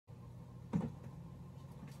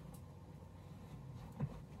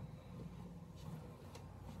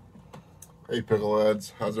Hey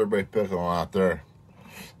pickleheads, how's everybody pickling out there?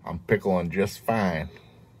 I'm pickling just fine.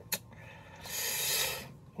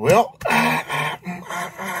 Well,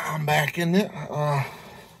 I'm back in it. I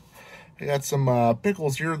got some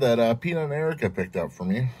pickles here that Peanut and Erica picked up for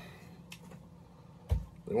me.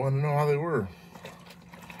 They want to know how they were.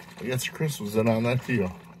 I guess Chris was in on that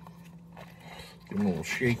too. Give them a little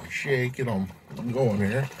shake, get them going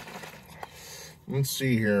here. Let's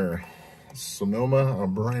see here. Sonoma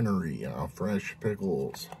Brinery fresh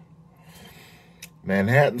pickles.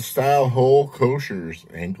 Manhattan style whole koshers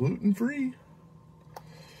and gluten free.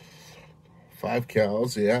 5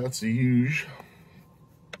 cals, yeah, that's a huge.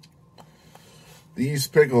 These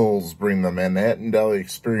pickles bring the Manhattan deli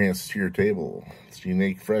experience to your table. Its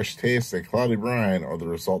unique fresh taste and cloudy brine are the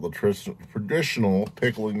result of traditional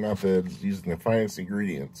pickling methods using the finest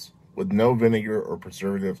ingredients with no vinegar or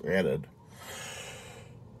preservatives added.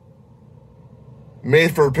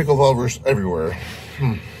 Made for pickle lovers everywhere.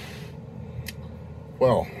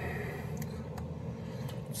 Well,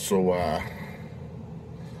 so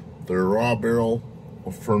they're raw barrel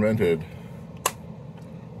fermented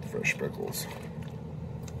fresh pickles.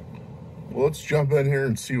 Well, let's jump in here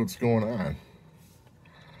and see what's going on.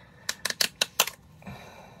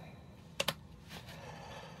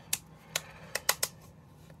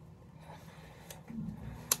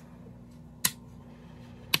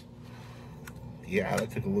 Yeah,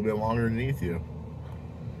 that took a little bit longer underneath you.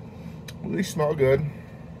 Well, they smell good.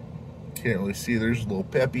 Can't really see. There's a little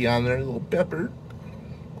peppy on there, a little pepper.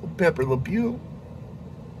 Little pepper, Le Pew.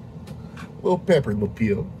 Little pepper, Le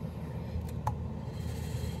Pew.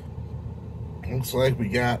 Looks like we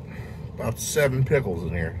got about 7 pickles in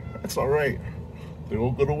here. That's all right. They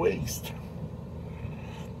won't go to waste.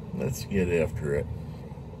 Let's get after it.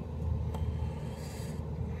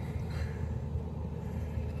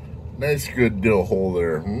 Nice good dill hole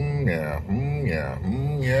there. Yeah.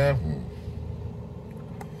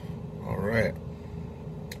 All right.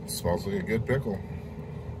 Smells like a good pickle.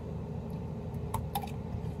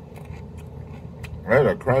 I had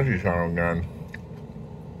a crunchy sound gun.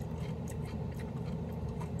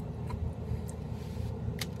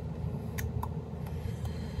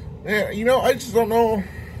 Yeah, you know, I just don't know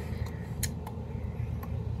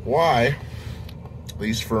why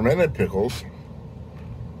these fermented pickles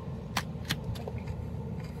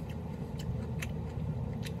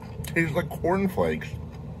taste like cornflakes.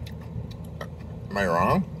 Am I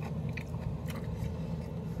wrong?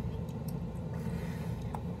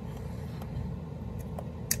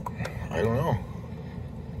 I don't know.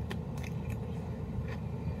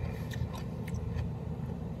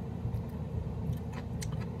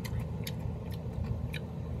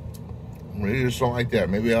 Maybe I just don't like that.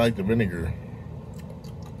 Maybe I like the vinegar.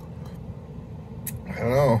 I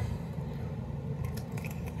don't know.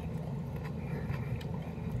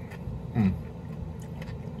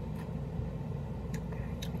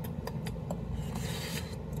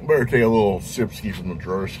 Better take a little sip-ski from the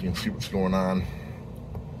drawer so you can see what's going on.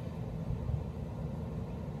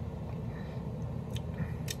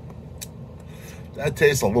 That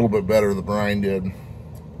tastes a little bit better, the brine did.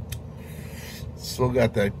 Still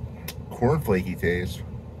got that cornflakey taste.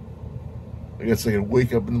 I guess I could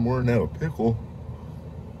wake up in the morning and have a pickle.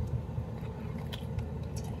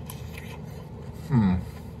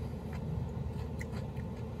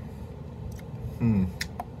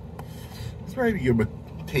 It's probably good with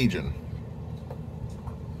Tajin.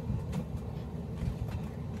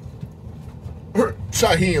 Or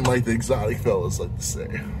Shaheen, like the exotic fellas like to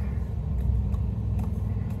say.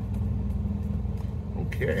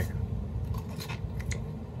 Okay.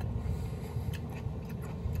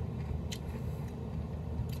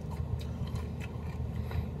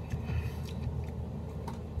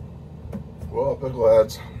 Well,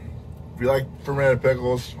 pickleheads, if you like fermented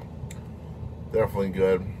pickles, definitely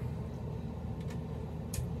good.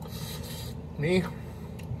 Me,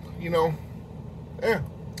 you know, yeah.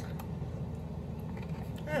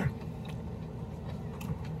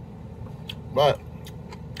 But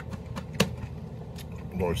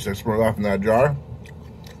only 6 more left in that jar,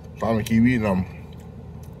 so I'm gonna keep eating them.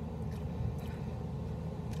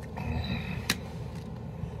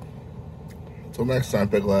 Until next time,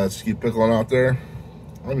 pickleheads, keep pickling out there.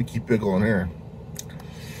 I'm gonna keep pickling here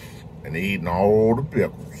and eating all the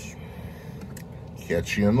pickles.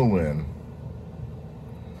 Catch you in the wind.